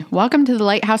Welcome to the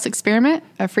Lighthouse Experiment,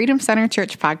 a Freedom Center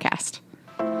Church podcast.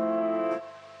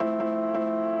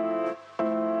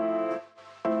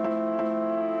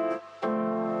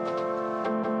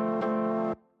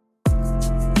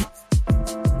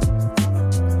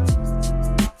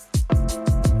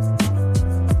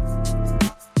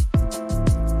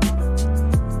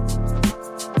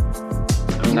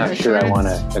 I'm not sure I want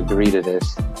to agree to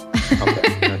this.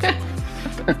 Okay.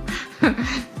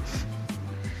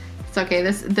 It's okay.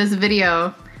 This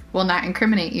video will not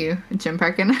incriminate you, Jim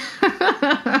Parkin.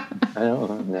 I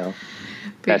don't know.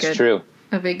 That's good. True.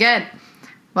 It'll be good.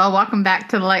 Well, welcome back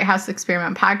to the Lighthouse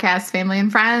Experiment podcast, family and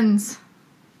friends.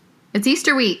 It's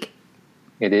Easter week.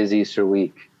 It is Easter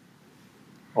week.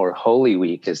 Or Holy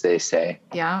Week, as they say.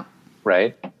 Yeah.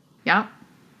 Right? Yeah.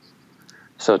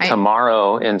 So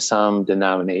tomorrow in some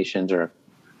denominations or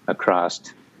across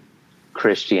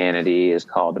Christianity is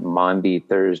called Maundy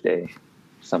Thursday.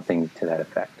 Something to that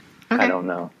effect. Okay. I don't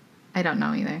know. I don't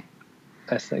know either.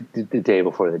 That's like the day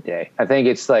before the day. I think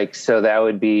it's like, so that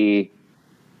would be,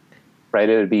 right,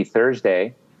 it would be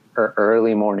Thursday or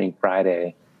early morning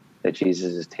Friday that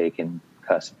Jesus is taken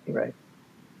custody, right?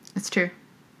 It's true.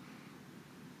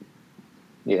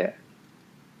 Yeah.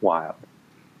 Wild.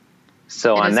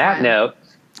 So It on is that wild.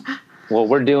 note, what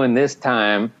we're doing this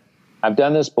time, I've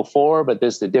done this before, but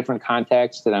this is a different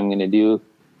context that I'm going to do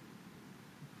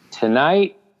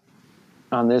tonight.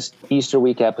 On this Easter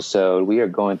week episode, we are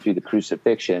going through the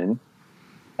crucifixion,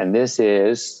 and this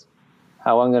is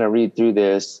how I'm going to read through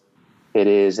this. It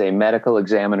is a medical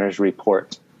examiner's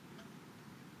report.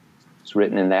 It's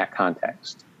written in that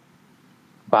context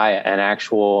by an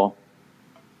actual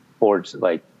board,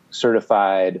 like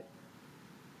certified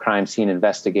crime scene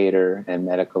investigator and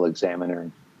medical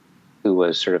examiner who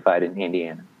was certified in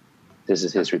Indiana. This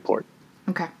is his report.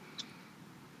 Okay.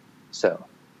 So,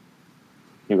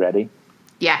 you ready?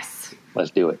 Yes. Let's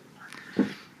do it.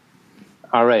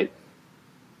 All right.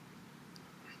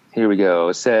 Here we go.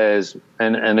 It says,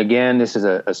 and again, this is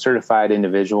a certified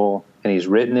individual, and he's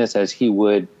written this as he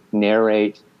would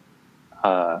narrate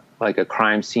like a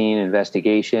crime scene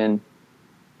investigation.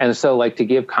 And so, like, to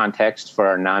give context for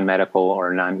our non-medical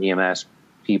or non-EMS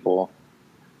people,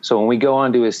 so when we go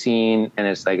onto a scene and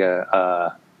it's like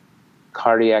a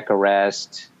cardiac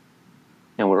arrest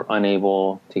and we're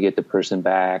unable to get the person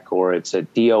back, or it's a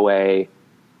DOA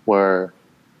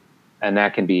and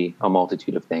that can be a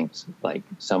multitude of things. Like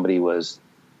somebody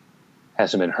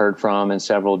hasn't been heard from in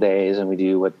several days, and we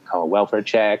do what we call a welfare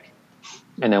check.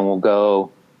 And then we'll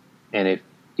go, and if,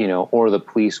 or the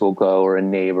police will go, or a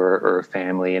neighbor or a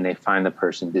family, and they find the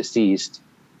person deceased,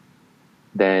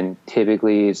 then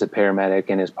typically it's a paramedic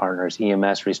and his partner's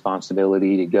EMS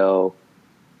responsibility to go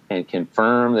and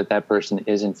confirm that person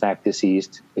is in fact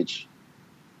deceased, which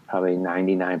probably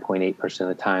 99.8% of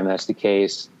the time that's the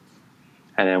case.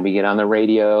 And then we get on the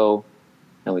radio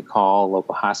and we call a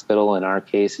local hospital. In our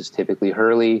case, it's typically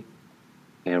Hurley.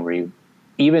 And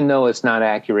even though it's not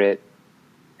accurate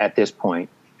at this point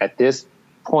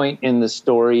in the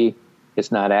story,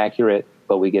 it's not accurate,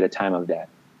 but we get a time of death.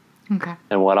 Okay.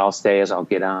 And what I'll say is I'll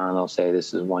get on, I'll say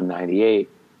this is 198.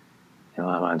 I'm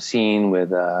on scene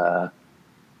with,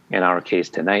 in our case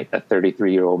tonight, a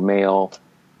 33-year-old male.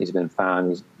 He's been found,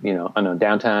 he's, unknown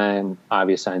downtime,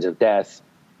 obvious signs of death,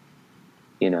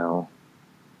 blah,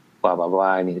 blah, blah.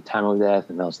 I need a time of death.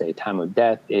 And they'll say time of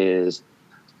death is,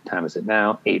 what time is it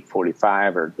now?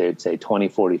 8:45, or they'd say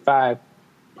 20:45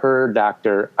 per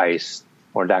Dr. Ice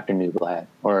or Dr. Newblad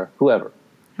or whoever. Okay.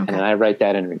 And then I write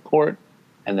that in a report,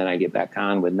 and then I get back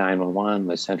on with 911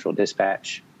 with Central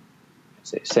Dispatch.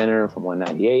 Say center from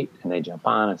 198, and they jump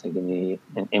on and say, give me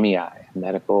an MEI,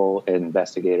 medical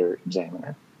investigator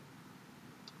examiner.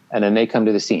 And then they come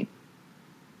to the scene,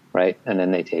 right? And then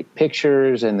they take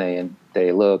pictures, and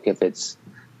they look. If it's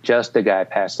just a guy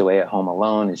passed away at home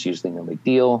alone, it's usually no big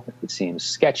deal. If it seems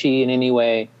sketchy in any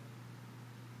way,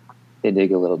 they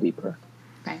dig a little deeper.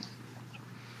 Right.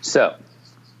 So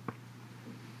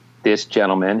this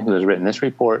gentleman who has written this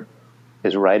report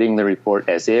is writing the report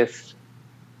as if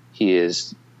he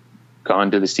is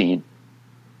gone to the scene,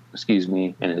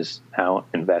 and is now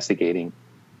investigating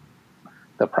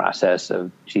the process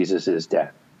of Jesus's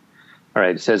death. All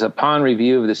right, it says, upon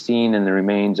review of the scene and the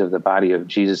remains of the body of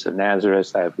Jesus of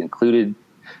Nazareth, I have concluded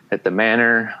that the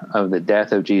manner of the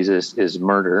death of Jesus is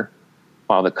murder,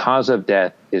 while the cause of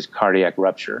death is cardiac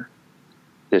rupture.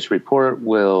 This report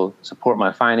will support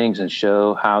my findings and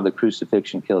show how the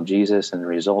crucifixion killed Jesus and the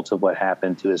results of what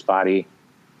happened to his body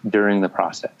during the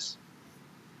process.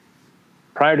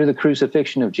 Prior to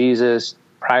crucifixion, Jesus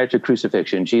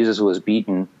was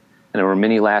beaten, and there were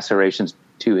many lacerations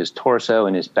to his torso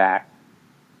and his back.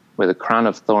 with a crown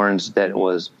of thorns that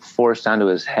was forced onto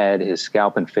his head. His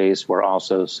scalp and face were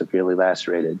also severely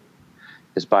lacerated.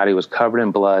 His body was covered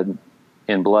in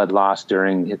blood lost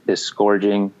during this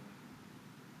scourging.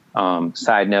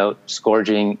 Side note,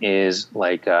 scourging is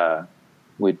like,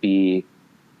 would be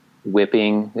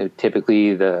whipping. Typically,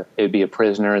 it would be a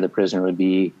prisoner. The prisoner would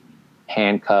be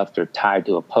handcuffed or tied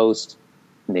to a post,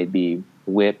 and they'd be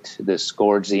whipped. The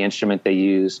scourge, the instrument they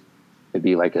use, would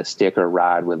be like a stick or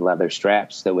rod with leather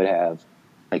straps that would have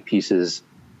like pieces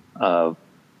of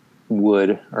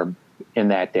wood or, in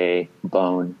that day,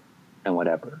 bone and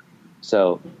whatever.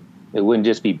 So it wouldn't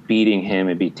just be beating him,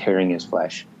 it'd be tearing his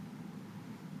flesh.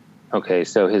 Okay,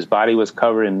 so his body was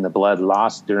covered in the blood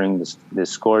lost during this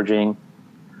scourging.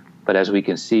 But as we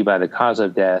can see by the cause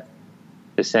of death,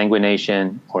 the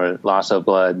sanguination or loss of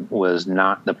blood was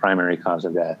not the primary cause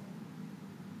of death.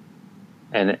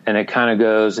 And it kind of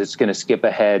goes, it's going to skip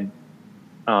ahead.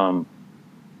 So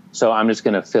I'm just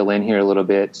going to fill in here a little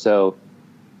bit. So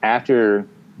after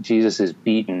Jesus is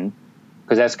beaten,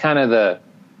 because that's kind of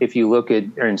if you look at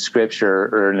or in scripture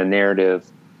or in the narrative,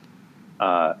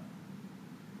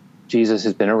 Jesus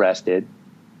has been arrested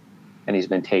and he's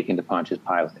been taken to Pontius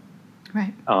Pilate.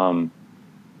 Right.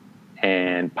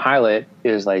 And Pilate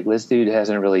is like, this dude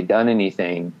hasn't really done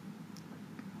anything.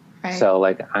 Right. So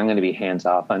like, I'm going to be hands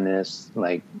off on this.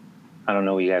 Like, I don't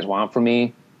know what you guys want from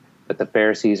me, but the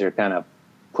Pharisees are kind of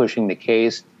pushing the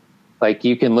case. Like,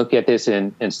 you can look at this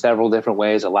in several different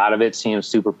ways. A lot of it seems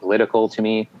super political to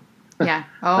me. Yeah.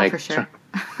 Oh, like, for sure.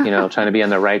 Trying to be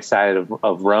on the right side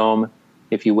of Rome,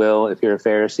 if you will, if you're a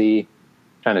Pharisee,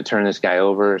 trying to turn this guy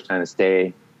over, trying to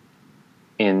stay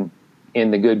in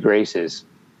the good graces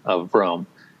of Rome.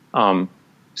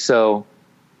 So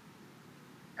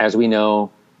as we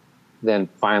know, then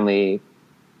finally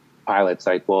Pilate's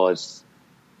like, well, it's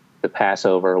the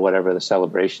Passover or whatever the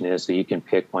celebration is, so you can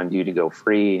pick one dude to go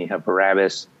free, and you have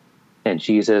Barabbas and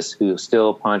Jesus, who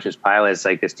still Pontius Pilate's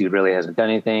like, this dude really hasn't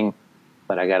done anything,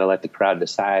 but I got to let the crowd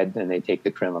decide, and they take the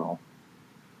criminal.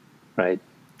 Right.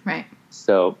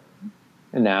 So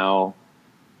now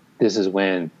this is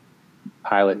when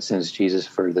Pilate sends Jesus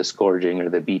for the scourging or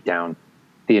the beatdown,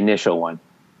 the initial one.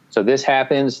 So this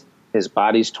happens, his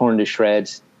body's torn to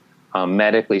shreds.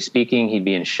 Medically speaking, he'd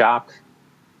be in shock.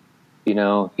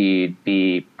 He'd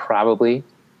be probably,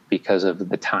 because of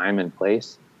the time and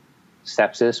place,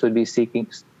 sepsis would be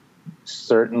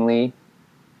certainly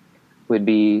would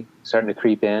be starting to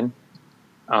creep in.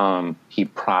 He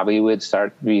probably would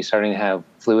be starting to have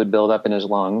fluid buildup in his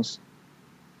lungs.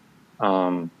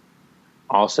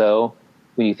 Also,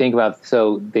 when you think about,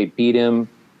 so they beat him,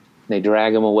 they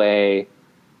drag him away,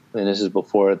 and this is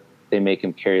before they make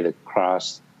him carry the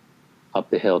cross up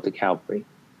the hill to Calvary.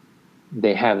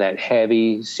 They have that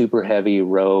heavy, super heavy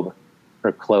robe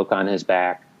or cloak on his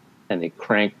back, and they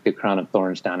crank the crown of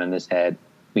thorns down on his head.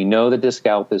 We know that the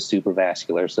scalp is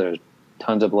supravascular, so there's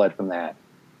tons of blood from that.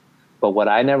 But what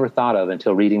I never thought of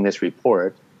until reading this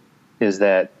report is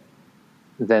that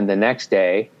then the next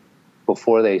day,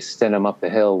 before they send him up the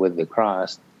hill with the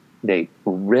cross, they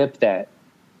rip that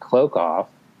cloak off.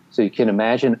 So you can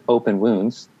imagine open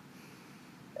wounds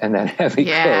and that heavy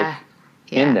cloak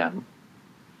in them.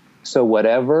 So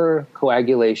whatever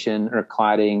coagulation or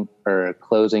clotting or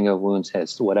closing of wounds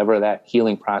has, whatever that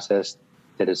healing process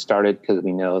that has started, because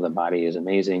we know the body is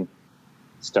amazing,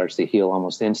 starts to heal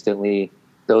almost instantly.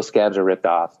 Those scabs are ripped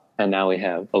off, and now we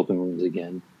have open wounds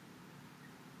again.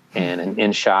 And an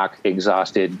in shock,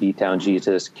 exhausted, beat down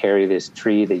Jesus, carry this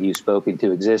tree that you spoke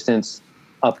into existence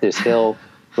up this hill.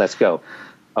 Let's go.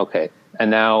 Okay. And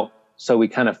now, so we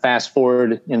kind of fast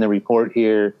forward in the report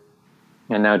here,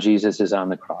 and now Jesus is on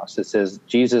the cross. It says,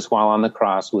 Jesus, while on the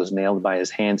cross, was nailed by his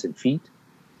hands and feet.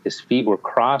 His feet were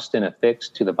crossed and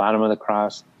affixed to the bottom of the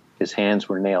cross. His hands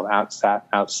were nailed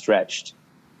outstretched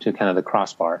to kind of the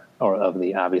crossbar, or of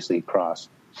the obviously cross.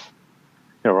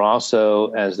 There were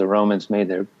also, as the Romans made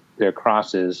their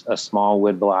crosses, a small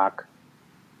wood block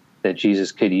that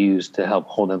Jesus could use to help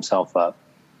hold himself up.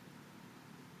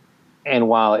 And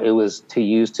while it was to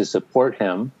use to support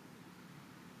him,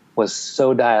 was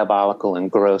so diabolical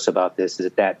and gross about this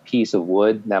is that piece of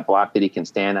wood, that block that he can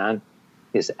stand on,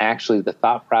 is actually the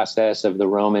thought process of the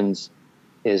Romans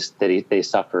is that they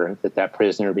suffer, that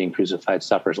prisoner being crucified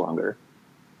suffers longer.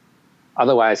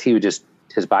 Otherwise, his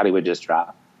body would just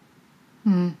drop.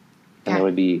 And there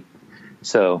would be,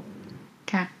 so.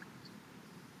 Okay.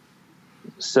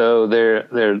 So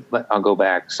I'll go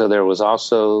back. So there was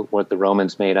also what the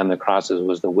Romans made on the crosses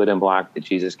was the wooden block that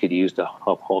Jesus could use to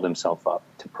help hold himself up,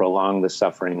 to prolong the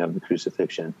suffering of the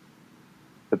crucifixion.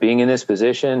 But being in this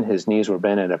position, his knees were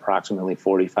bent at approximately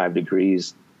 45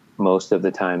 degrees most of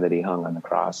the time that he hung on the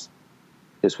cross.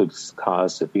 This would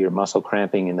cause severe muscle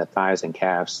cramping in the thighs and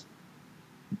calves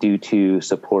due to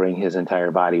supporting his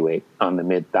entire body weight on the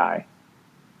mid-thigh.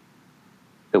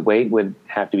 The weight would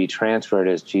have to be transferred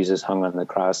as Jesus hung on the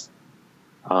cross.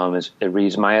 As it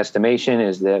reads, my estimation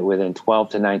is that within 12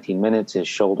 to 19 minutes, his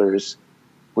shoulders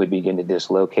would begin to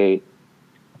dislocate.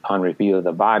 Upon review of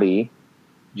the body,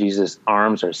 Jesus'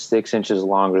 arms are 6 inches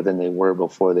longer than they were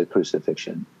before the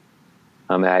crucifixion.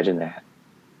 Imagine that.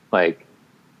 Like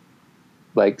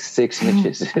 6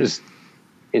 inches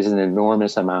is an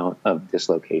enormous amount of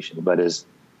dislocation, but is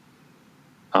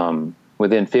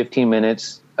within 15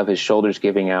 minutes of his shoulders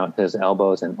giving out, his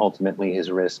elbows and ultimately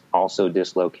his wrists also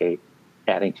dislocate,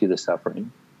 adding to the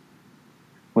suffering.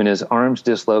 When his arms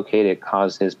dislocate, it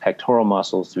caused his pectoral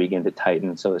muscles to begin to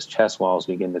tighten, so his chest walls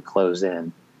begin to close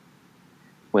in.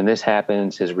 When this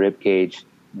happens, his rib cage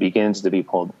begins to be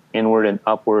pulled inward and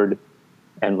upward.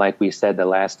 And like we said the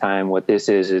last time, what this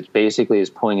is basically is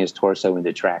pulling his torso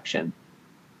into traction.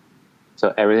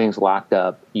 So everything's locked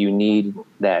up. You need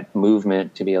that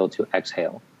movement to be able to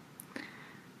exhale.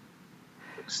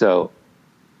 So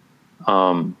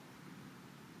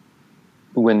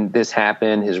when this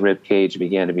happened, his rib cage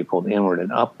began to be pulled inward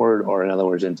and upward, or in other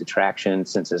words, into traction,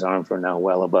 since his arms were now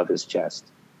well above his chest.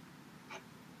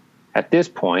 At this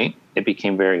point, it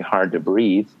became very hard to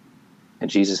breathe, and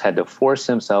Jesus had to force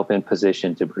himself in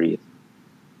position to breathe,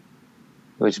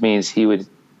 which means he would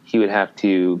have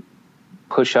to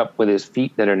push up with his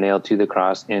feet that are nailed to the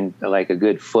cross in like a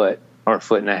good foot or a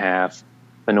foot and a half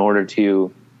in order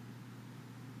to,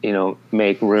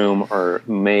 make room or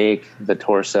make the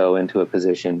torso into a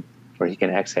position where he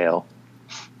can exhale.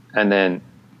 And then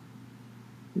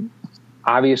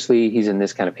obviously he's in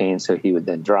this kind of pain, so he would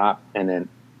then drop and then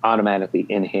automatically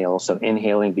inhale. So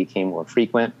inhaling became more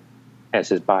frequent as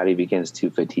his body begins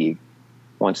to fatigue.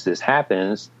 Once this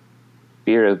happens,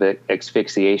 fear of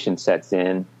asphyxiation sets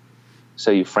in,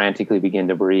 so you frantically begin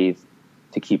to breathe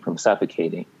to keep from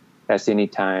suffocating.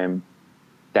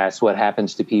 That's what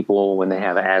happens to people when they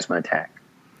have an asthma attack.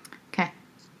 Okay,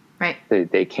 right.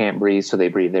 They can't breathe, so they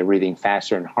breathe. They're breathing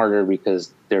faster and harder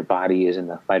because their body is in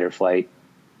the fight or flight,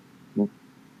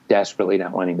 desperately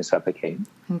not wanting to suffocate.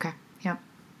 Okay, yep.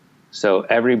 So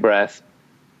every breath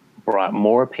brought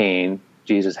more pain,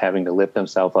 Jesus having to lift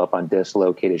himself up on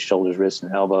dislocated shoulders, wrists,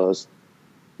 and elbows,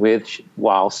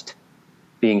 whilst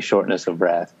being shortness of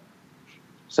breath.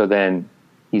 So then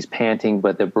he's panting,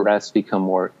 but the breaths become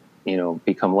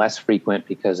less frequent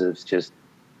because of just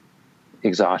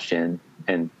exhaustion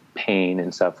and pain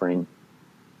and suffering.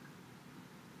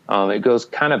 It goes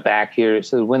kind of back here.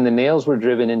 So when the nails were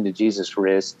driven into Jesus'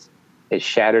 wrist, it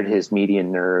shattered his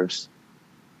median nerves.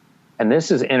 And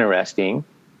this is interesting.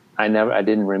 I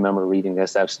didn't remember reading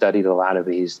this. I've studied a lot of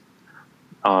these.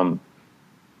 So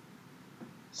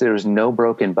there's no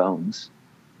broken bones.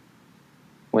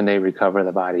 When they recover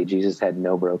the body, Jesus had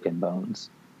no broken bones.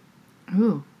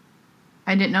 Ooh.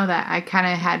 I didn't know that. I kind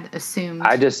of had assumed.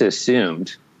 I just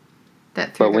assumed.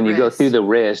 That but when you go through the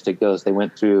wrist, they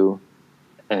went through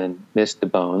and missed the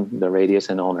bone, the radius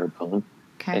and ulnar bone,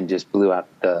 and just blew out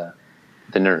the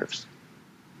nerves.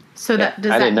 So does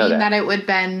that mean that it would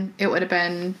have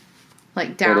been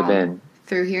like down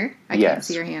through here? I can't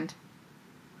see your hand.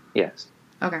 Yes.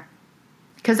 Okay.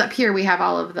 Because up here we have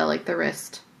all of the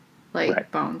wrist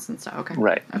bones and stuff. Okay.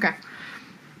 Right. Okay.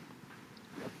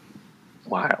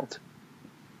 Wild.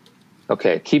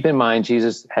 Okay. Keep in mind,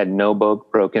 Jesus had no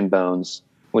broken bones,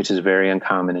 which is very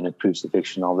uncommon in a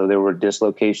crucifixion. Although there were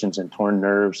dislocations and torn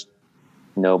nerves,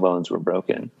 no bones were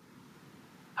broken.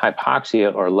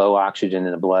 Hypoxia, or low oxygen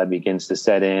in the blood, begins to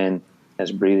set in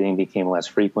as breathing became less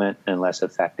frequent and less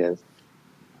effective.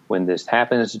 When this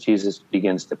happens, Jesus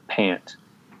begins to pant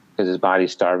because his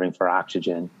body's starving for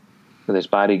oxygen. With his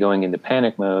body going into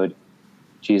panic mode,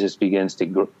 Jesus begins he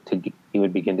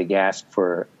would begin to gasp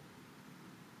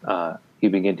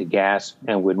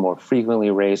and would more frequently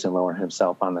raise and lower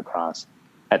himself on the cross.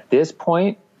 At this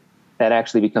point, that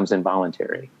actually becomes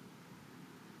involuntary.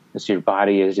 Because your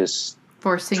body is just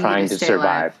forcing trying you to stay survive.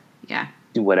 Alive. Yeah.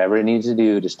 Do whatever it needs to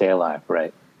do to stay alive,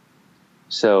 right?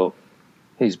 So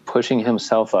he's pushing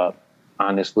himself up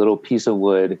on this little piece of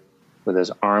wood with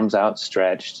his arms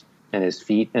outstretched and his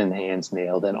feet and hands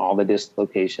nailed and all the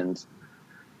dislocations.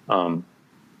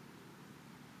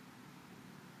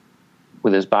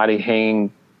 With his body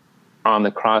hanging on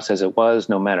the cross as it was,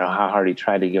 no matter how hard he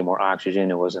tried to get more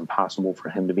oxygen, it was impossible for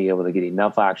him to be able to get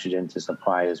enough oxygen to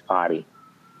supply his body.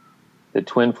 The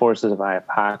twin forces of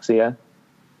hypoxia,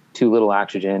 too little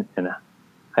oxygen, and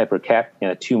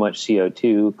too much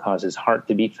CO2 cause his heart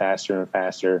to beat faster and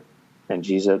faster, and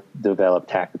Jesus developed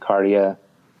tachycardia,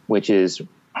 which is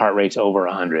heart rates over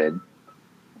 100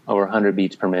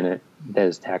 beats per minute. That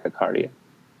is tachycardia.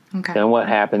 Okay. Then what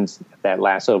happens if that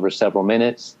lasts over several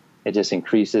minutes? It just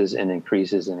increases and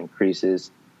increases and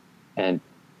increases. And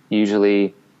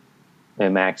usually it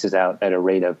maxes out at a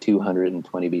rate of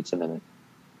 220 beats a minute.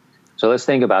 So let's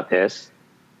think about this.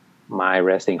 My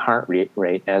resting heart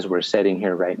rate as we're sitting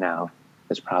here right now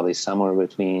is probably somewhere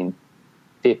between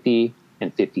 50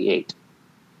 and 58.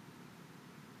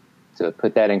 So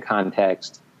put that in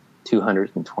context,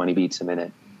 220 beats a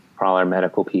minute. For all our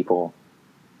medical people,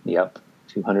 yep,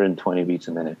 220 beats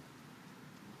a minute.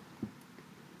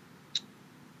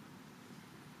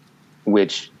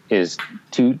 Which is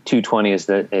 220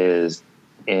 is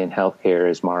in healthcare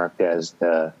is marked as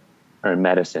or in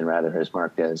medicine rather, is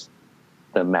marked as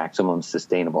the maximum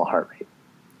sustainable heart rate.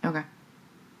 Okay.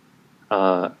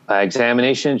 By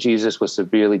examination, Jesus was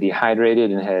severely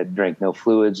dehydrated and had drank no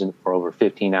fluids for over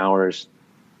 15 hours.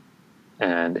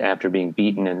 And after being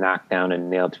beaten and knocked down and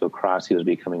nailed to a cross, he was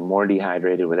becoming more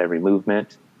dehydrated with every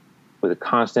movement, with a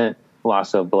constant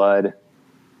loss of blood,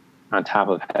 on top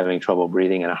of having trouble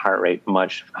breathing and a heart rate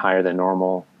much higher than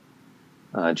normal.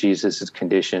 Jesus'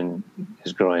 condition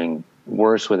is growing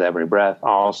worse with every breath.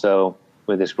 Also,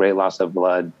 with this great loss of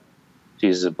blood,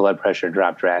 Jesus' blood pressure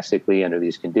dropped drastically. Under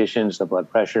these conditions, the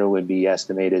blood pressure would be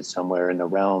estimated somewhere in the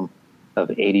realm of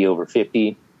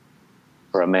 80/50.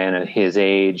 For a man at his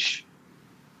age,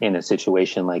 in a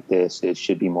situation like this, it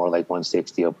should be more like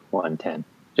 160/110,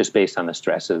 just based on the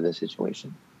stress of the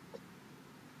situation.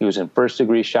 He was in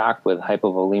first-degree shock with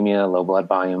hypovolemia, low blood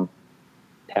volume,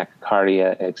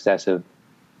 tachycardia,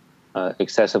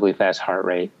 excessively fast heart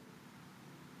rate,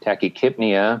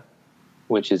 tachypnea,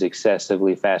 which is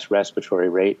excessively fast respiratory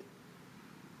rate,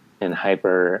 and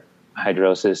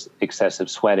hyperhidrosis, excessive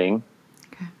sweating.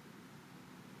 Okay.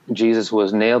 Jesus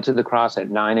was nailed to the cross at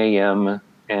 9 a.m.,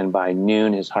 and by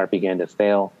noon, his heart began to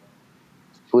fail.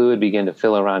 Fluid began to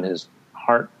fill around his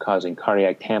heart, causing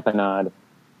cardiac tamponade.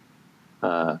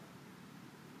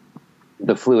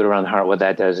 The fluid around the heart, what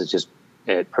that does is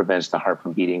it prevents the heart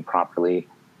from beating properly.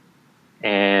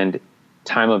 And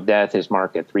time of death is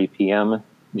marked at 3 p.m.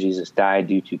 Jesus died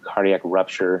due to cardiac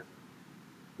rupture,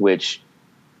 which,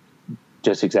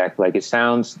 just exactly like it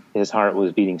sounds, his heart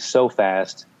was beating so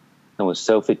fast and was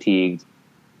so fatigued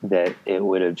that it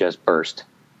would have just burst.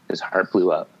 His heart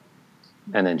blew up,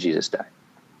 and then Jesus died.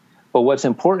 But what's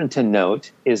important to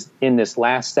note is in this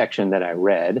last section that I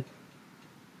read,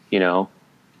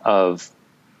 of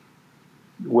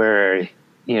where,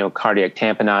 cardiac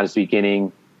tamponade is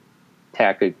beginning,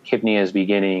 tachypnea is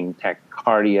beginning,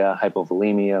 tachycardia,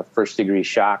 hypovolemia, first-degree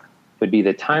shock would be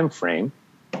the time frame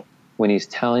when he's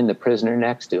telling the prisoner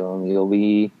next to him, you'll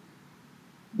be,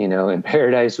 in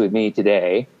paradise with me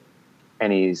today.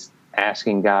 And he's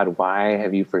asking God, why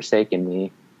have you forsaken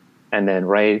me? And then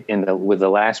with the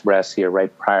last breaths here,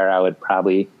 right prior, I would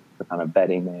probably, if I'm a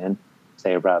betting man,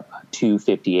 say about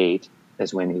 2:58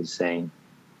 is when he's saying,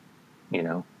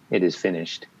 it is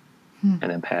finished, and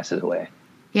then passes away.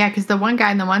 Yeah, because the one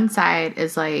guy on the one side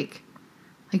is like,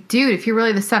 dude, if you're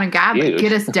really the Son of God,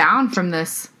 get us down from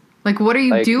this. What are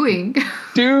you doing?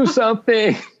 Do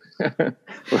something.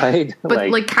 Right?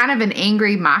 But kind of an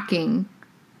angry mocking.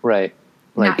 Right.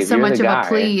 Not so much of a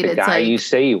plead. The guy you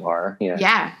say you are. Yeah.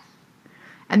 Yeah.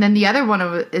 And then the other one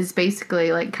is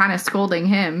basically kind of scolding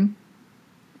him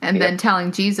and then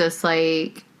telling Jesus,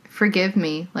 forgive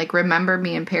me, remember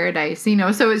me in paradise.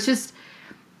 So it's just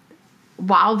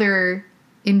while they're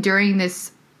enduring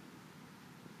this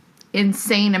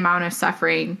insane amount of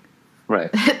suffering,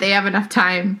 right? They have enough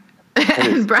time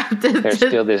and breath. There's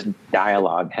still this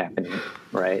dialogue happening,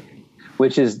 right?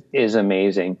 Which is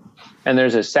amazing. And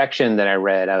there's a section that I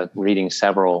read. I was reading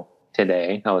several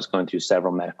today. I was going through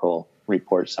several medical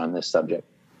reports on this subject.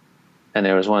 And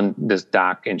there was this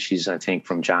doc, and she's, I think,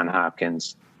 from Johns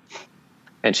Hopkins.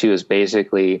 And she was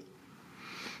basically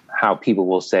how people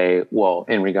will say, well,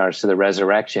 in regards to the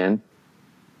resurrection,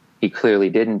 he clearly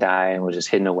didn't die and was just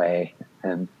hidden away.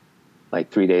 And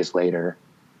 3 days later,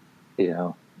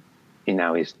 now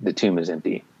the tomb is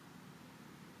empty.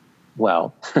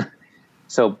 Well,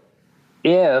 so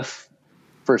if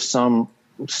for some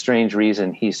strange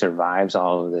reason he survives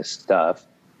all of this stuff,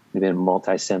 been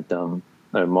multi-system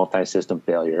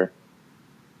failure,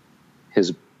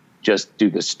 just due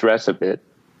to the stress of it,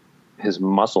 his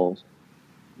muscles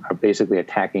are basically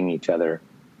attacking each other.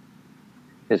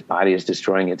 His body is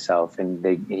destroying itself, and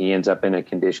he ends up in a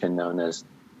condition known as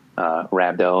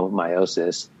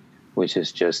rhabdomyosis, which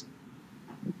is just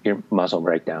your muscle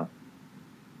breakdown.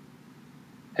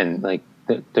 And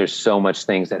there's so much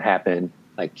things that happen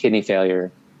like kidney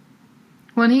failure.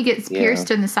 When he gets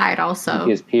pierced in the side also.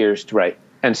 He gets pierced, right.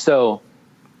 And so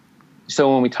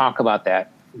when we talk about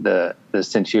that, the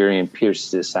centurion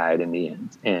pierces his side in the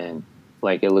end, and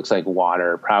like it looks like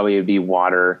water, probably it'd be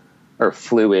water or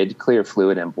fluid, clear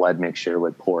fluid and blood mixture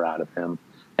would pour out of him.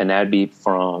 And that'd be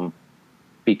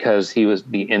because he was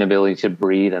the inability to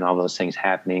breathe and all those things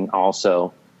happening.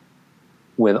 Also,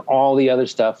 with all the other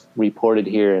stuff reported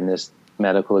here in this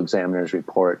medical examiner's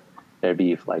report, there'd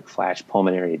be like flash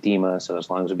pulmonary edema. So as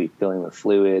long as it'd be filling with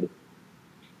fluid.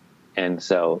 And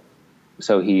so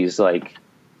he's like,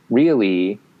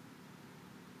 really,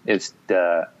 it's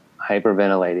the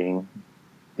hyperventilating,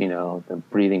 the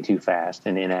breathing too fast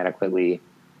and inadequately.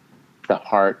 The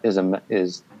heart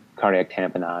is cardiac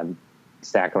tamponade,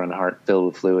 stacked around the heart, filled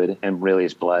with fluid, and really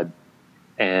is blood.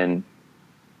 And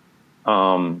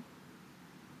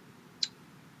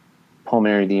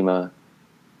pulmonary edema,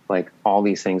 like all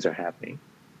these things are happening.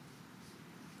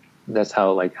 That's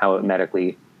how it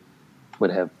medically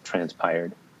would have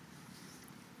transpired.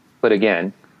 But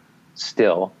again,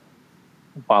 still,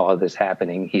 while all this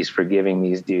happening, he's forgiving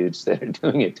these dudes that are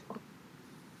doing it to him.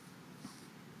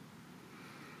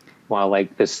 While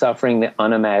like the suffering, the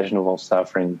unimaginable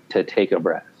suffering to take a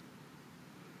breath.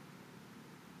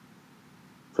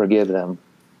 Forgive them.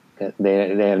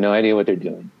 They have no idea what they're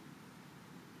doing.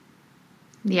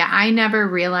 Yeah, I never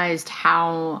realized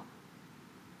how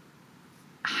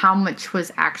much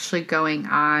was actually going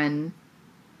on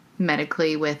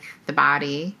medically with the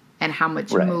body and how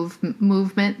much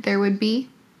movement there would be.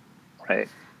 Right.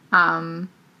 And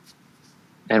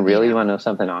really, you want to know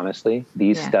something honestly?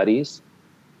 These studies,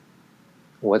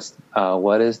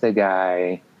 what is the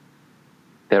guy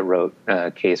that wrote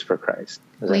Case for Christ?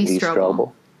 Is Lee that Lee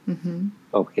Strobel? Mm-hmm.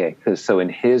 Okay, because so in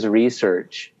his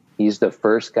research, he's the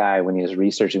first guy when he was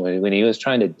researching, when he was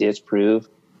trying to disprove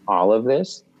all of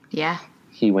this. Yeah.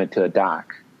 He went to a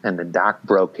doc, and the doc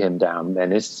broke him down.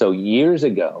 And so years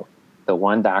ago, the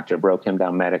one doctor broke him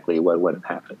down medically, what would have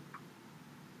happened.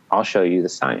 I'll show you the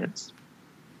science.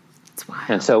 It's wild.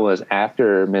 And so it was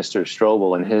after Mr.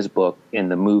 Strobel in his book, in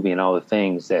the movie, and all the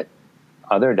things that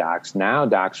other docs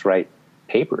write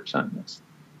papers on this.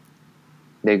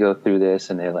 They go through this,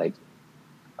 and they're like,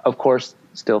 of course,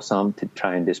 still some to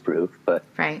try and disprove, but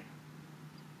right.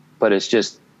 But it's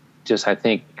just I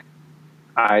think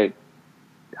I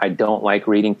don't like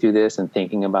reading through this and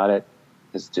thinking about it.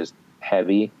 It's just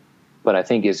heavy, but I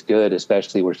think it's good,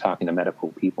 especially we're talking to medical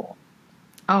people.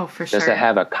 Oh, for sure. Just to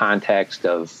have a context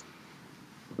of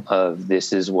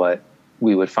this is what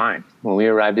we would find when we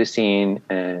arrive at the scene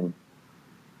and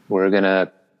we're going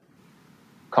to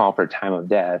call for time of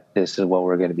death. This is what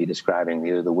we're going to be describing.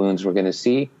 These are the wounds we're going to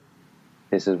see.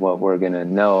 This is what we're going to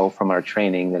know from our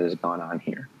training that has gone on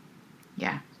here.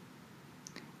 Yeah.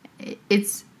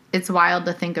 It's wild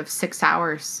to think of 6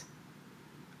 hours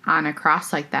on a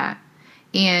cross like that.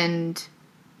 And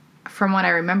from what I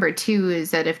remember, too,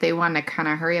 is that if they wanted to kind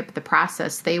of hurry up the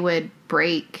process, they would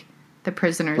break the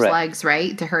prisoner's legs,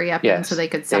 right? To hurry up him so they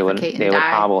could suffocate and die. They would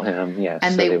hobble him, yes,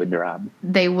 and so they would drop.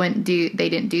 They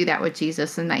didn't do that with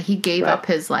Jesus, and that he gave up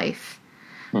his life.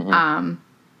 Mm-hmm.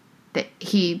 That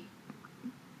he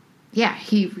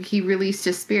released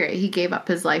his spirit. He gave up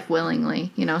his life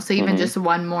willingly, so even just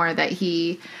one more that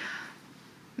he...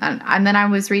 And then I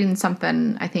was reading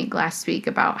something, I think, last week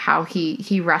about how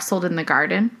he wrestled in the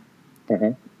garden.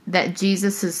 Mm-hmm. That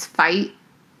Jesus's fight,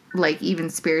 like even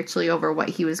spiritually over what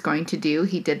he was going to do,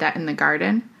 he did that in the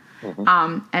garden.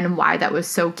 Mm-hmm. And why that was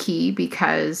so key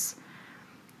because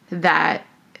of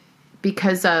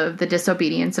the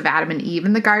disobedience of Adam and Eve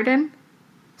in the garden.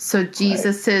 So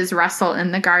Jesus's wrestle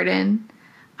in the garden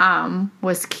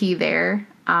was key there.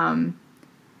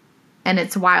 And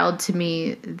it's wild to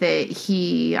me that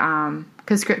he,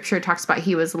 because Scripture talks about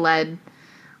he was led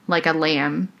like a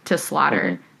lamb to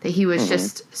slaughter, that he was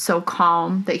just so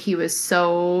calm, that he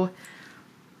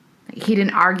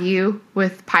didn't argue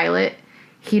with Pilate.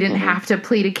 He didn't have to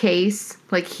plead a case.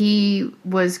 Like, he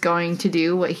was going to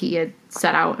do what he had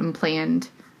set out and planned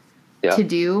to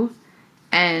do.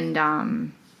 And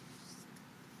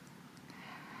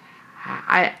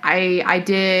I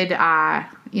did...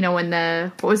 when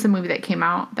what was the movie that came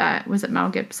out? That was it Mel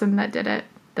Gibson that did it?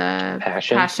 The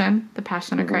Passion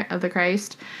of the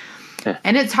Christ. Yeah.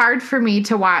 And it's hard for me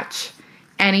to watch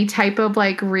any type of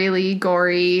like really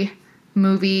gory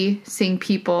movie, seeing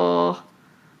people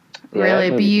really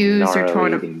abused or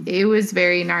torn up. It was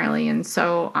very gnarly, and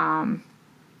so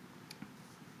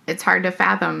it's hard to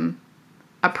fathom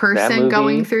a person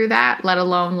going through that, let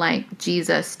alone like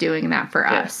Jesus doing that for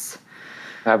us.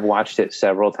 I've watched it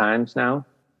several times now.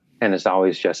 And it's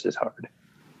always just as hard.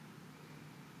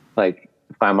 Like,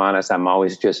 if I'm honest, I'm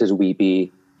always just as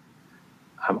weepy.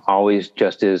 I'm always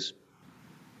just as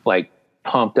like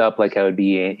pumped up like I would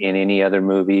be in any other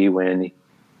movie when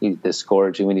he's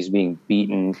disgorging, when he's being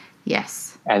beaten.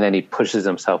 Yes. And then he pushes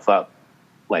himself up,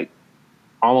 like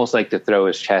almost like to throw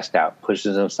his chest out,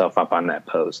 pushes himself up on that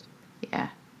post. Yeah.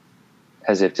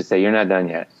 As if to say, you're not done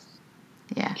yet.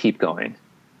 Yeah. Keep going.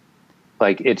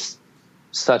 Like, it's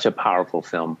such a powerful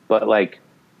film. But like,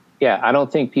 yeah, I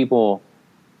don't think people,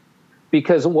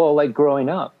 because, well, like growing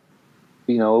up,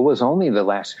 you know, it was only the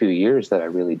last few years that I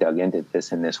really dug into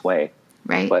this in this way.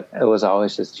 Right. But it was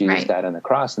always just Jesus died on the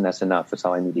cross and that's enough. That's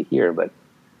all I need to hear. But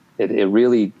it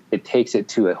really takes it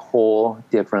to a whole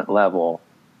different level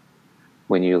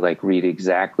when you like read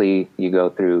exactly, you go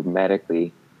through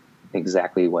medically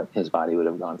exactly what his body would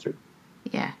have gone through.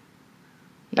 Yeah.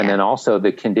 And then also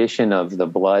the condition of the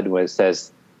blood, where it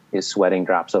says is sweating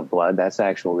drops of blood. That's the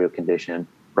actual real condition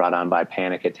brought on by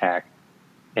panic attack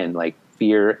and like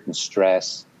fear and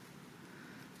stress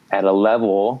at a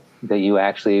level that you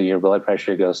actually, your blood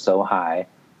pressure goes so high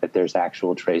that there's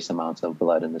actual trace amounts of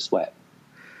blood in the sweat.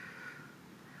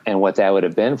 And what that would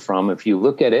have been from, if you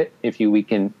look at it, we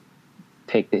can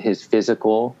take his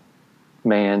physical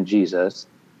man, Jesus,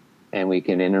 and we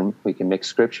can mix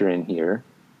scripture in here,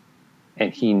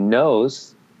 and he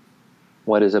knows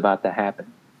what is about to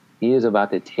happen. He is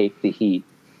about to take the heat.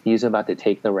 He's about to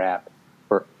take the rap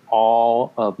for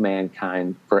all of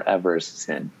mankind forever's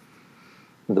sin,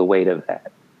 the weight of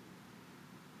that.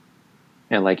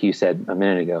 And like you said a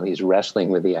minute ago, he's wrestling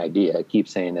with the idea. I keep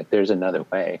saying that there's another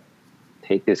way.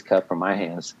 Take this cup from my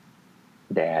hands,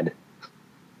 Dad.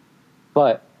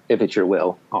 But if it's your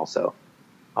will, also,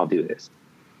 I'll do this.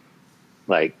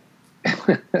 Like,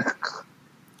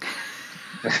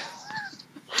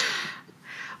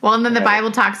 well, and then the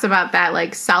Bible talks about that,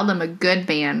 like, seldom a good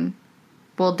man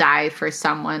will die for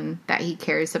someone that he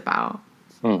cares about,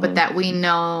 but that we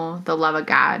know the love of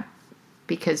God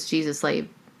because Jesus laid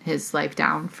his life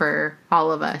down for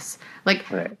all of us. Like,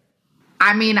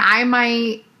 I mean, I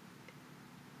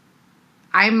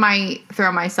might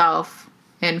throw myself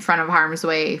in front of harm's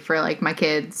way for like my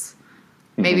kids,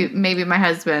 maybe my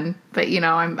husband, but you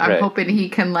know, I'm hoping he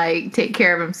can like take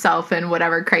care of himself in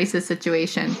whatever crisis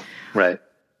situation. Right.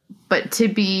 But to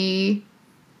be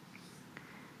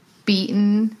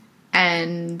beaten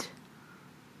and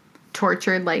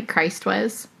tortured like Christ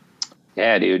was.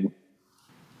 Yeah, dude.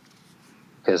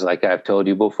 Because like I've told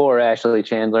you before, Ashley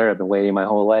Chandler, I've been waiting my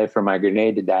whole life for my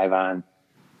grenade to dive on.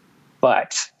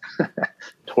 But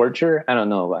torture, I don't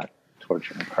know about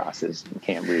torture and crosses. You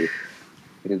can't breathe.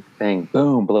 The thing,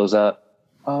 boom, blows up.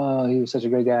 Oh, he was such a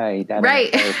great guy. He died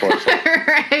right. on the fire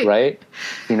force. Right?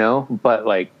 You know, but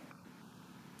like,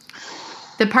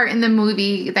 the part in the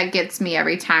movie that gets me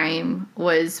every time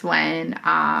was when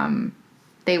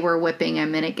they were whipping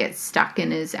him and it gets stuck in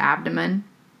his abdomen.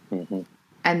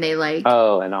 And they like...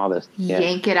 Oh, and all this.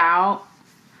 Yank it out.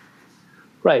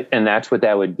 Right. And that's what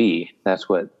that would be. That's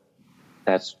like...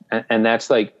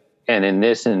 And in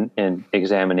this in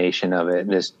examination of it,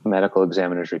 this medical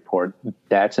examiner's report,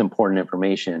 that's important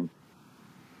information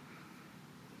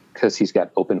because he's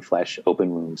got open flesh,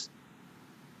 open wounds.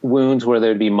 Wounds where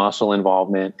there'd be muscle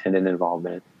involvement, tendon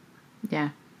involvement. Yeah.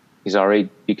 He's already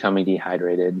becoming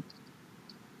dehydrated.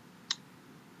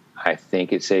 I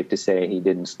think it's safe to say he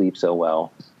didn't sleep so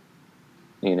well,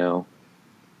 you know.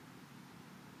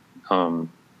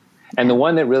 And the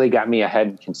one that really got me, I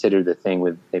hadn't considered the thing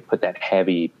with they put that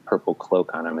heavy purple cloak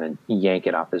on him and yank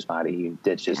it off his body.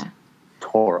 It just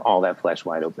tore all that flesh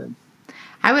wide open.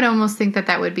 I would almost think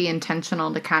that would be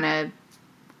intentional to kind of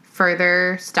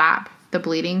further stop the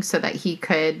bleeding so that he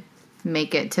could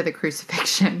make it to the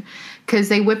crucifixion. Because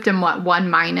they whipped him, 1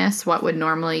 minus what would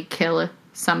normally kill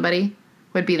somebody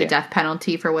would be the death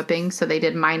penalty for whipping. So they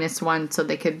did -1 so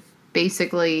they could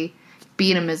basically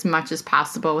beat him as much as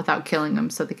possible without killing him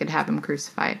so they could have him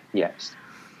crucified. Yes.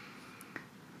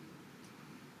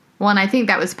 Well, and I think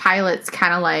that was Pilate's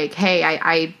kind of like, hey,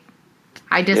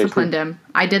 I disciplined him.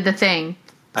 I did the thing.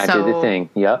 I did the thing.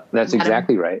 Yep. That's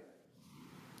exactly right.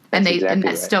 And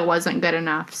that still wasn't good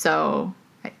enough. So,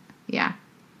 yeah.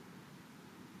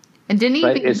 And didn't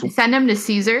he send him to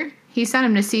Caesar? He sent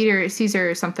him to Caesar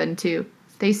or something, too.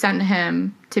 They sent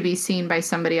him to be seen by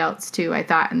somebody else, too, I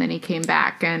thought. And then he came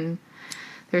back. And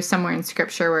there's somewhere in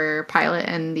Scripture where Pilate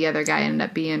and the other guy ended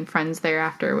up being friends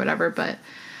thereafter or whatever. But,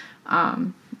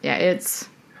 it's...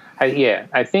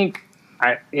 I think...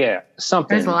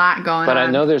 something. There's a lot going on. But I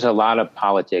know there's a lot of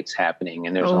politics happening,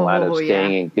 and there's a lot of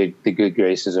staying in the good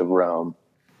graces of Rome.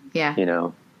 Yeah. You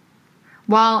know?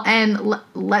 Well, and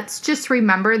let's just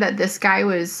remember that this guy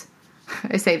was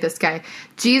I say this guy.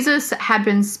 Jesus had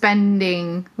been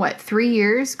spending, 3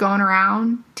 years going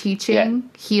around teaching,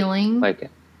 healing. Like a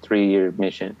 3-year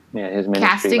mission. Yeah, his ministry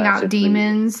casting out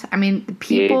demons. I mean,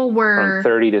 people were...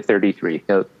 From 30 to 33.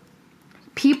 So,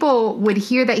 people would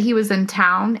hear that he was in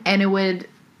town, and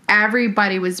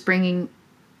everybody was bringing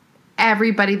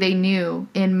everybody they knew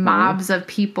in mobs of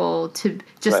people to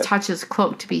just touch his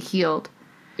cloak to be healed.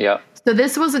 Yeah. So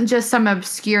this wasn't just some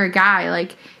obscure guy.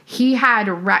 Like, he had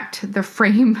wrecked the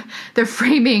framing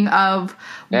of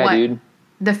what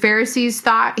the Pharisees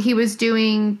thought he was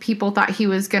doing. People thought he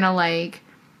was going to, like,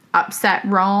 upset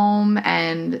Rome,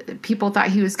 and people thought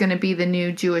he was going to be the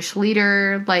new Jewish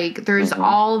leader. Like, there's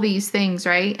all these things,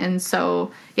 right? And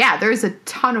so, yeah, there's a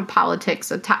ton of politics,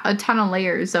 a ton of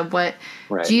layers of what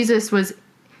Jesus was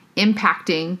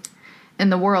impacting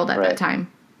in the world at that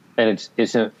time. And it's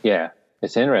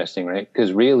interesting, right?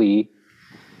 Because really,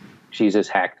 Jesus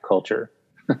hacked culture,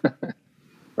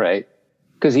 right?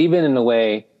 Because even in the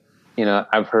way,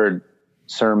 I've heard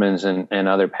sermons and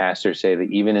other pastors say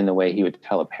that even in the way he would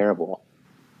tell a parable,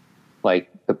 like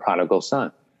the prodigal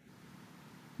son,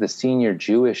 the senior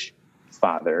Jewish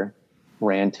father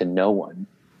ran to no one.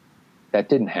 That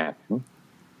didn't happen.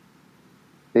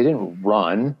 They didn't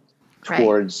run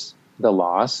towards the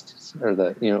lost or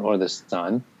the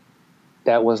son.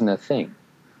 That wasn't a thing.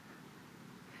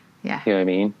 Yeah. You know what I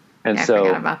mean? And I so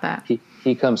forgot about that.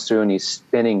 He comes through and he's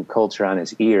spinning culture on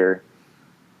his ear,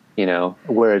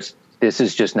 whereas this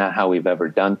is just not how we've ever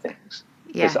done things.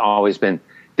 Yeah. It's always been,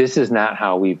 this is not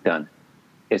how we've done it.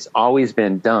 It's always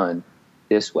been done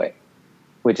this way,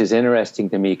 which is interesting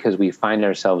to me because we find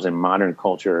ourselves in modern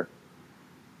culture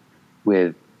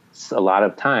with a lot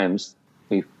of times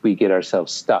we get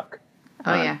ourselves stuck.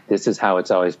 Oh, yeah. This is how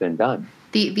it's always been done.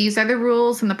 These are the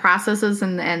rules and the processes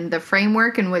and the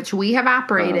framework in which we have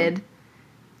operated.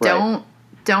 Don't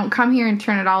come here and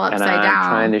turn it all upside down. I'm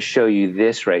trying to show you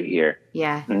this right here.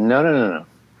 Yeah. No.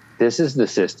 This is the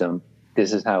system.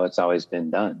 This is how it's always been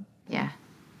done. Yeah.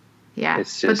 Yeah.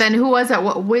 But then who was it?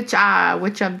 Which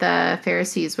of the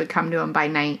Pharisees would come to him by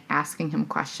night asking him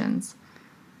questions?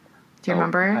 Do you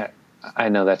remember? I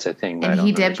know that's a thing. And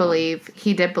he did believe,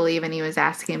 and he was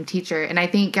asking him, teacher. And I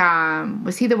think,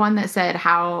 was he the one that said,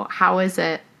 how is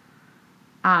it,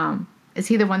 is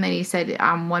he the one that he said,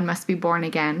 one must be born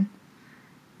again?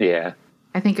 Yeah.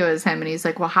 I think it was him. And he's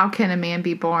like, well, how can a man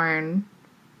be born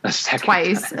a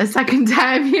second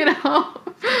time,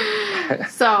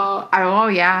 So,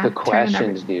 the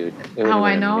questions, dude. It would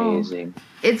have been amazing.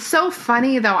 It's so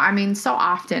funny, though. I mean, so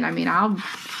often. I mean, I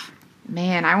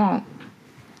won't.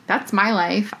 That's my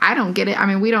life. I don't get it. I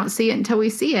mean, we don't see it until we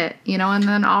see it, and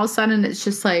then all of a sudden it's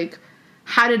just like,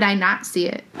 how did I not see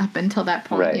it up until that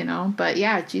point, But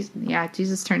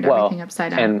Jesus turned everything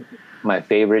upside down. And my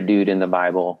favorite dude in the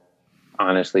Bible,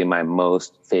 honestly, my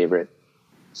most favorite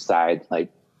side, like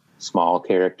small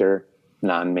character,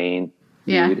 non-main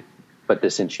dude, but the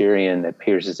centurion that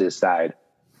pierces his side,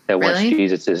 that once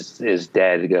Jesus is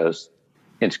dead, goes,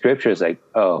 in scripture is like,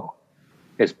 oh,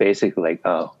 it's basically like,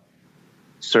 oh,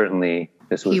 certainly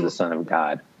this was the Son of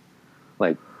God.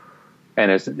 Like,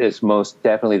 and it's most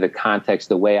definitely the context,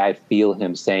 the way I feel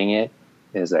him saying it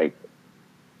is like,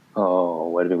 oh,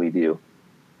 what did we do?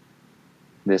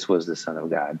 This was the Son of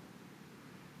God.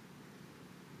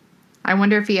 I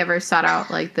wonder if he ever sought out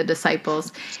like the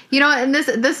disciples, and this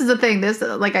is the thing, this,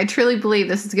 like, I truly believe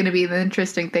this is going to be the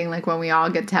interesting thing, like when we all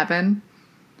get to heaven.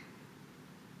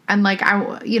 And like,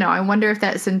 I wonder if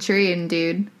that centurion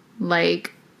dude,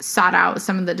 like, sought out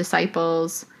some of the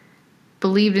disciples,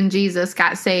 believed in Jesus,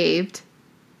 got saved.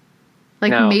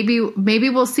 Like, maybe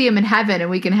we'll see him in heaven and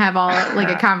we can have all like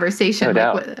a conversation.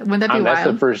 No like, wouldn't that be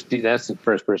wild? That's the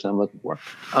first person I'm looking for.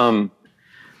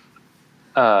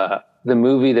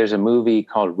 There's a movie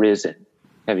called Risen.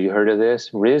 Have you heard of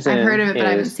this? Risen. I've heard of it, but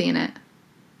I haven't seen it.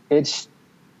 It's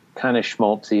kind of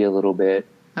schmaltzy a little bit.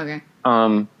 Okay.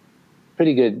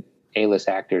 Pretty good A-list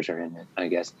actors are in it, I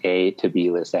guess, A to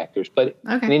B-list actors. But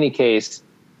in any case,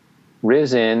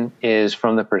 Risen is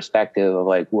from the perspective of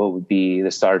like what would be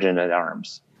the sergeant at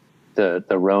arms, the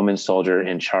Roman soldier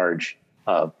in charge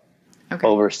of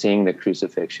overseeing the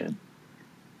crucifixion.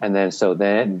 And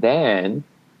then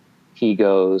he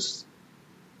goes,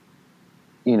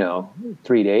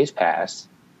 3 days pass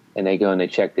and they go and they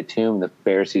check the tomb. The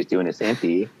Pharisees doing it's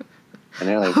empty. And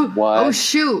they're like, what? Oh,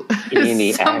 shoot.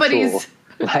 Somebody's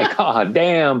like, oh,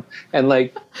 damn. And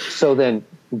like, so then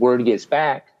word gets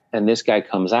back and this guy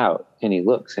comes out and he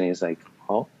looks and he's like,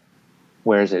 oh,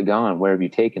 where's it gone? Where have you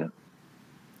taken him?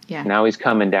 Yeah. Now he's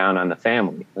coming down on the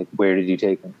family. Like, where did you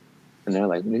take him? And they're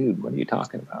like, dude, what are you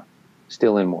talking about?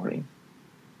 Still in mourning.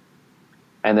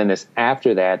 And then it's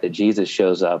after that Jesus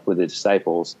shows up with the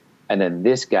disciples. And then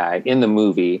this guy in the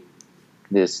movie,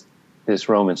 this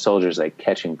Roman soldier is like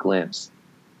catching glimpse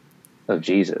of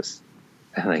Jesus.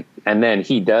 And then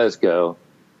he does go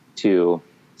to,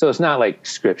 so it's not like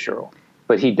scriptural,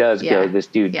 but he does go, this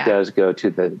dude does go to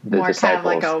the more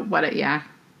disciples. Kind of like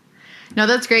No,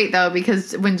 that's great though,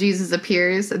 because when Jesus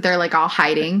appears, they're like all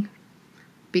hiding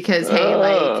because, hey,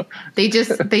 like they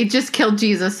just killed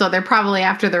Jesus. So they're probably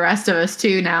after the rest of us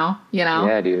too now, you know?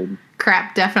 Yeah, dude.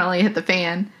 Crap definitely hit the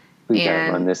fan. We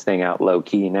gotta run this thing out low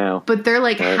key now. But they're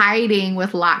like hiding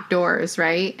with locked doors,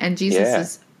 right? And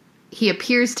Jesus he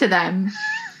appears to them.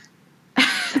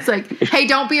 It's like, hey,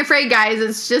 don't be afraid, guys.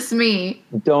 It's just me.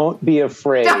 Don't be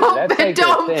afraid.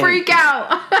 Don't freak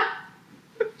out.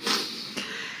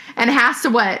 And has to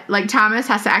what? Like Thomas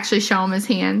has to actually show him his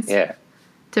hands. Yeah.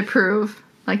 To prove.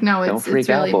 Like, no, don't freak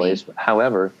out, really boys. Me.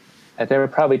 However, they were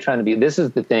probably trying to be. This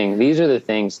is the thing. These are the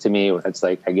things to me where it's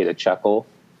like I get a chuckle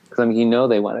because I mean,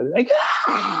 they want to be like,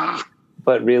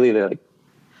 but really they're like.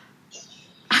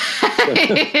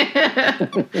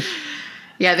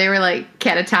 Yeah, they were like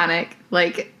catatonic,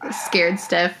 like scared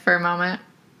stiff for a moment.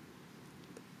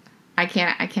 I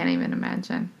can't even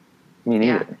imagine. Me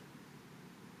neither. Yeah.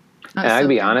 And I'd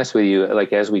be honest with you,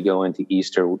 like as we go into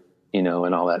Easter, and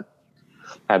all that,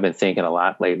 I've been thinking a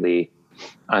lot lately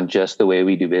on just the way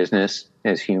we do business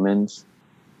as humans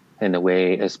and the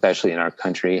way, especially in our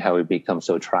country, how we become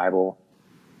so tribal.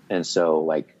 And so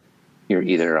like you're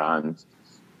either on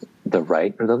the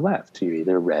right or the left. You're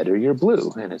either red or you're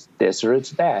blue, and it's this or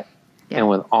it's that. Yeah. And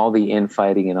with all the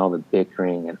infighting and all the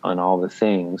bickering and on all the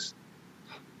things,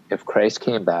 if Christ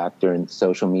came back during the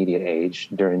social media age,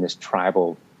 during this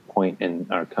tribal point in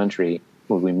our country,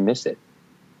 would we miss it?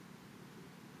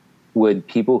 Would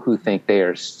people who think they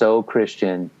are so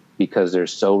Christian because they're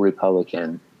so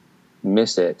Republican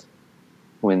miss it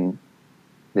when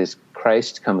this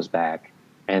Christ comes back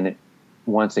and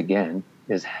once again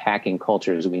is hacking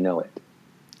culture as we know it?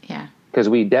 Yeah. Because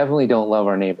we definitely don't love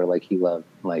our neighbor like he loved,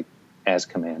 like as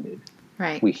commanded.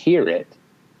 Right. We hear it,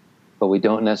 but we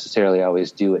don't necessarily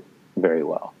always do it very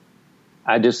well.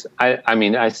 I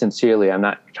mean, sincerely, I'm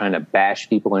not trying to bash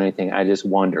people or anything. I just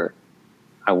wonder.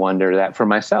 I wonder that for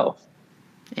myself.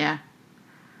 Yeah.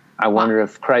 I wonder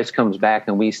if Christ comes back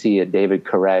and we see a David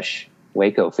Koresh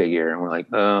Waco figure and we're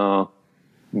like, oh,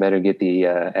 better get the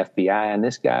FBI on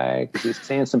this guy because he's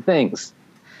saying some things,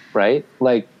 right?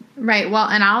 Like, right. Well,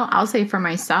 and I'll say for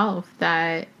myself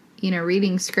that,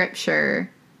 reading scripture,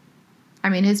 I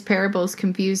mean, his parables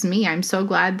confuse me. I'm so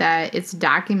glad that it's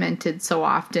documented so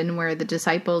often where the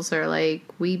disciples are like,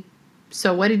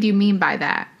 so what did you mean by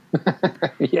that?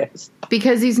 Yes.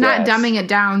 Because he's not dumbing it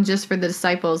down just for the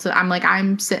disciples.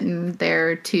 I'm sitting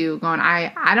there too going,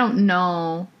 I don't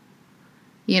know.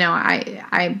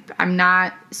 I'm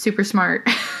not super smart,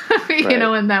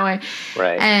 in that way.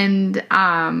 Right. And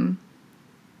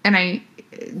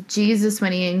Jesus,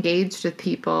 when he engaged with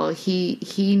people,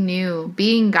 he knew,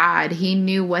 being God, he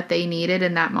knew what they needed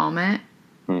in that moment.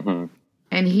 Mm-hmm.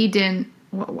 And he didn't,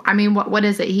 what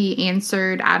is it? He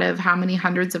answered out of how many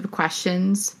hundreds of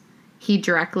questions? He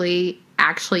directly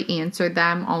actually answered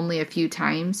them only a few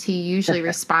times. He usually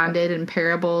responded in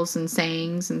parables and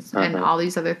sayings and all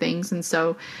these other things. And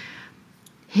so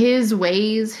his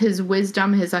ways, his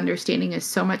wisdom, his understanding is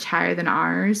so much higher than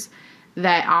ours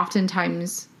that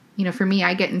oftentimes, for me,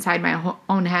 I get inside my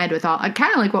own head with all,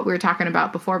 kind of like what we were talking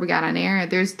about before we got on air.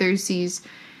 There's these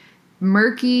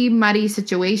murky, muddy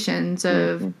situations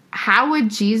of how would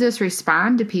Jesus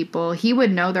respond to people? He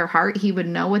would know their heart. He would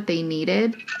know what they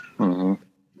needed. Mm-hmm.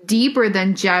 Deeper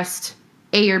than just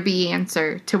A or B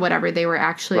answer to whatever they were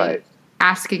actually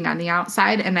asking on the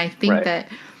outside. And I think that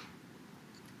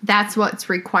that's what's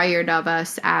required of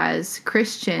us as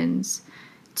Christians,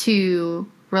 to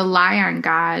rely on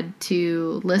God,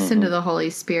 to listen to the Holy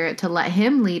Spirit, to let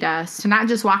him lead us, to not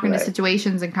just walk into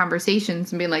situations and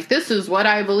conversations and be like, this is what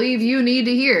I believe you need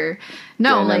to hear.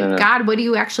 No, God, what do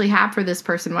you actually have for this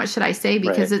person? What should I say?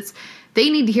 Because they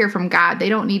need to hear from God. They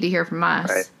don't need to hear from us.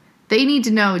 Right. They need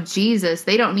to know Jesus.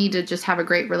 They don't need to just have a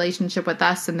great relationship with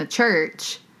us in the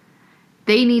church.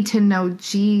 They need to know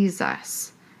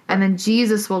Jesus. And then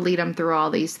Jesus will lead them through all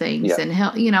these things. Yep. And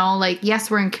he'll, yes,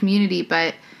 we're in community,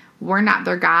 but we're not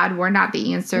their God. We're not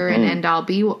the answer and end all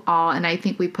be all. And I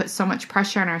think we put so much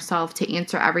pressure on ourselves to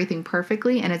answer everything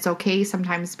perfectly. And it's okay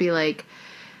sometimes to be like,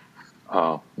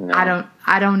 oh, no.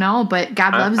 I don't know, but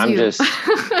God loves you. Just,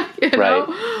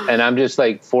 right. And I'm just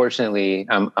like, fortunately,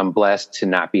 I'm blessed to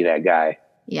not be that guy.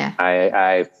 Yeah.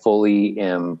 I fully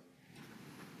I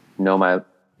know my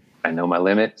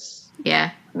limits.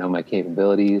 Yeah. I know my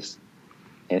capabilities.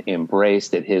 and embrace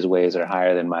that his ways are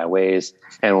higher than my ways,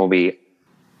 and we'll be,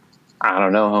 I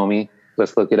don't know, homie,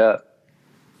 let's look it up.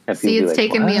 And See, it's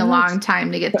taken me a long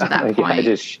time to get to that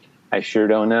point. I sure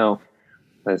don't know.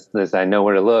 I know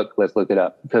where to look. Let's look it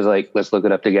up. Because let's look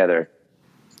it up together.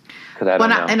 Because I don't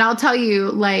know. And I'll tell you,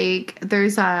 like,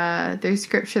 there's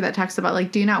scripture that talks about,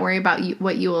 like, do not worry about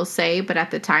what you will say, but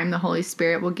at the time the Holy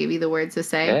Spirit will give you the words to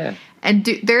say. Yeah. And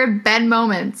there have been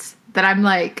moments that I'm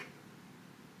like,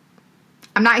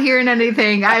 I'm not hearing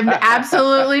anything. I have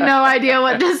absolutely no idea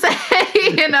what to say,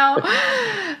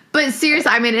 But seriously,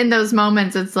 I mean, in those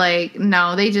moments, it's like,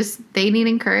 no, they need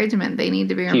encouragement. They need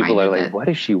to be reminded. People are like, what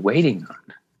is she waiting on?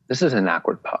 This is an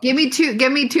awkward pause. Give me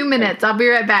 2 minutes. I'll be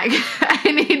right back.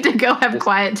 I need to go have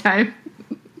quiet time.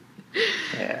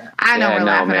 Yeah. I know we're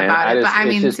laughing about it, but I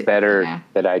mean, it's just better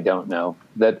that I don't know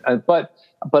that.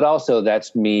 But also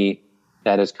that's me.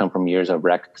 That has come from years of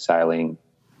reconciling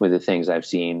with the things I've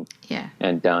seen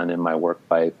and done in my work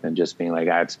life, and just being like,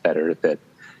 it's better that.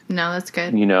 No, that's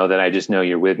good. That I just know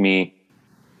you're with me.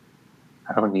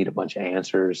 I don't need a bunch of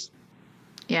answers.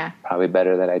 Yeah. Probably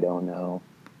better that I don't know.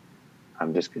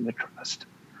 I'm just going to trust.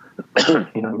 You know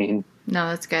what I mean? No,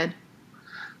 that's good.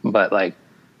 But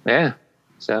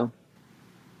so.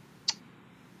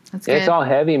 That's good. It's all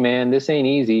heavy, man. This ain't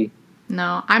easy.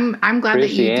 No, I'm glad that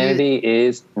you do. Christianity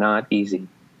is not easy.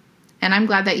 And I'm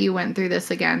glad that you went through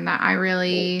this again. That I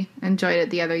really enjoyed it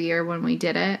the other year when we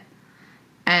did it.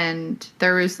 And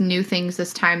there was new things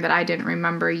this time that I didn't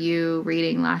remember you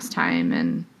reading last time.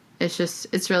 And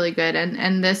it's really good.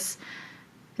 And this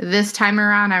time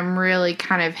around, I'm really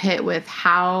kind of hit with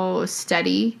how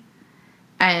steady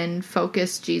and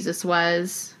focused Jesus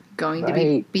was going to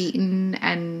be beaten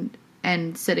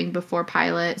and sitting before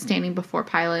Pilate, standing before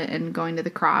Pilate and going to the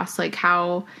cross. Like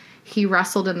how he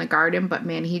wrestled in the garden, but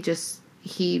man, he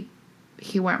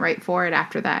went right for it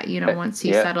after that, once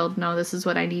he settled, no, this is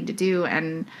what I need to do.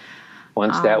 And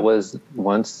once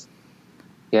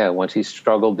he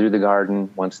struggled through the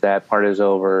garden, once that part is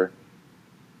over,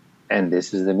 and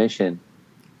this is the mission.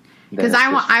 Because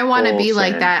I want to be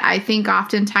like that. I think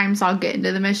oftentimes I'll get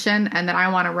into the mission and then I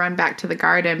want to run back to the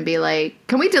garden and be like,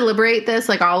 can we deliberate this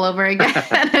like all over again?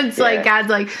 It's like, God's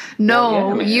like,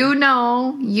 no, you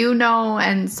know.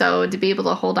 And so to be able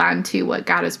to hold on to what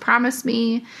God has promised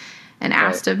me and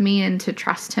asked of me and to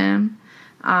trust him.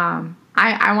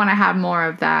 I want to have more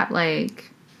of that. Like,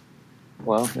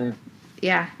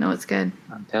 it's good.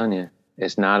 I'm telling you,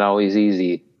 it's not always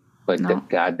easy, but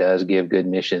God does give good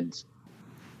missions.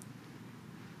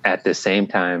 At the same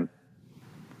time,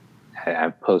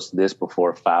 I've posted this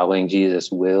before, following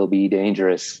Jesus will be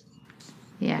dangerous.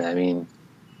 Yeah. I mean,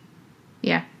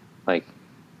 like,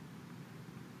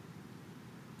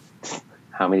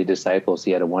 how many disciples? He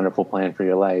had a wonderful plan for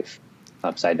your life.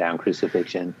 Upside down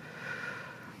crucifixion.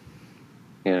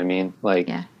 You know what I mean? Like,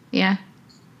 yeah.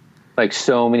 Like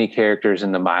so many characters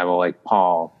in the Bible, like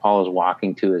Paul is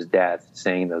walking to his death,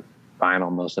 saying the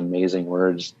final, most amazing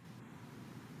words.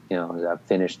 I've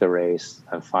finished the race.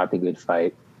 I've fought the good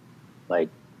fight. Like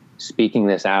speaking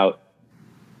this out,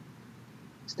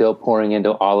 still pouring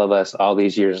into all of us all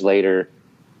these years later,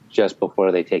 just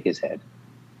before they take his head.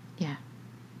 Yeah.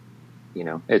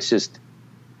 It's just,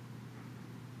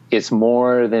 it's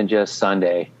more than just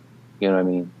Sunday. You know what I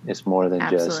mean? It's more than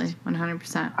Absolutely,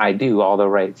 100%. I do all the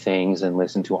right things and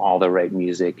listen to all the right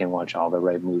music and watch all the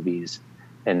right movies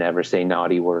and never say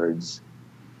naughty words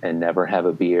and never have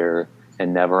a beer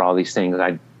and never all these things.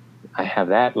 I have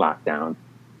that locked down.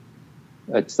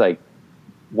 It's like,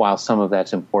 while some of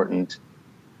that's important,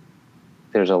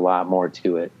 there's a lot more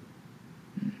to it.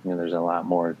 There's a lot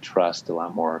more trust, a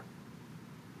lot more,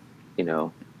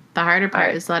 The harder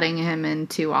part is letting him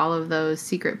into all of those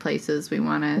secret places we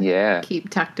want to keep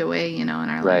tucked away, in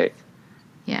our life. Right.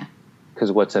 Yeah.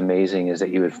 Because what's amazing is that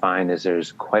you would find is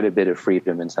there's quite a bit of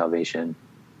freedom in salvation.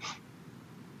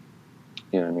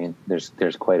 You know what I mean?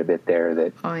 There's quite a bit there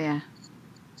that. Oh yeah.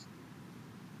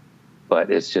 But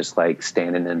it's just like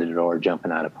standing in the door,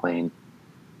 jumping out of a plane,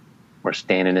 or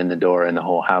standing in the door and the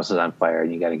whole house is on fire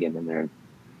and you got to get in there and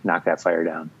knock that fire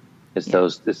down. It's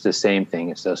the same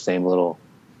thing. It's those same little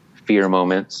fear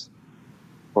moments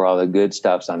where all the good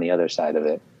stuff's on the other side of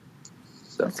it.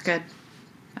 So that's good.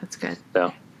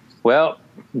 So, well,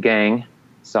 gang,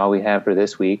 that's all we have for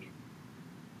this week.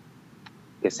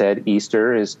 Like I said,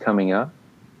 Easter is coming up.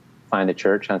 Find a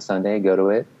church on Sunday, go to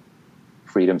it.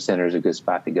 Freedom Center is a good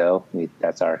spot to go.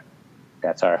 That's our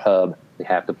hub. We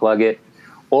have to plug it.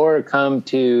 Or come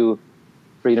to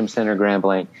Freedom Center Grand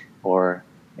Blanc, or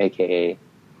AKA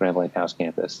Grand Blanc House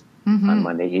Campus on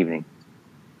Monday evening.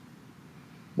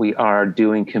 We are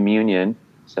doing communion,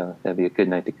 so that'd be a good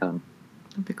night to come.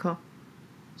 That'd be cool.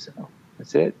 So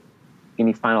that's it.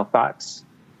 Any final thoughts,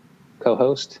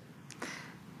 co-host?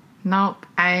 Nope.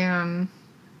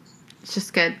 It's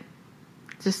just good.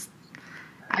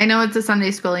 I know it's a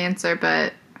Sunday school answer,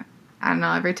 but I don't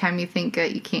know. Every time you think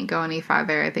that you can't go any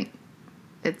farther, I think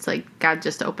it's like God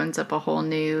just opens up a whole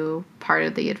new part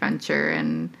of the adventure,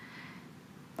 and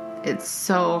it's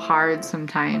so hard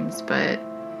sometimes, but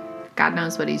God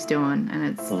knows what He's doing, and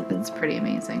it's pretty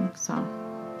amazing. So,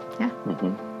 yeah.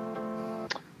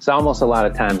 It's almost a lot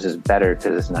of times it's better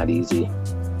because it's not easy.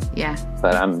 Yeah.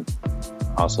 But I'm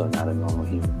also not a normal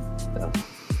human, so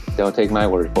don't take my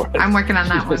word for it. I'm working on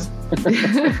that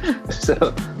one.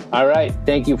 So, all right.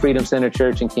 Thank you, Freedom Center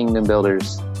Church and Kingdom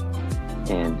Builders,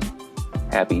 and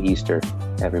happy Easter,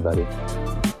 everybody.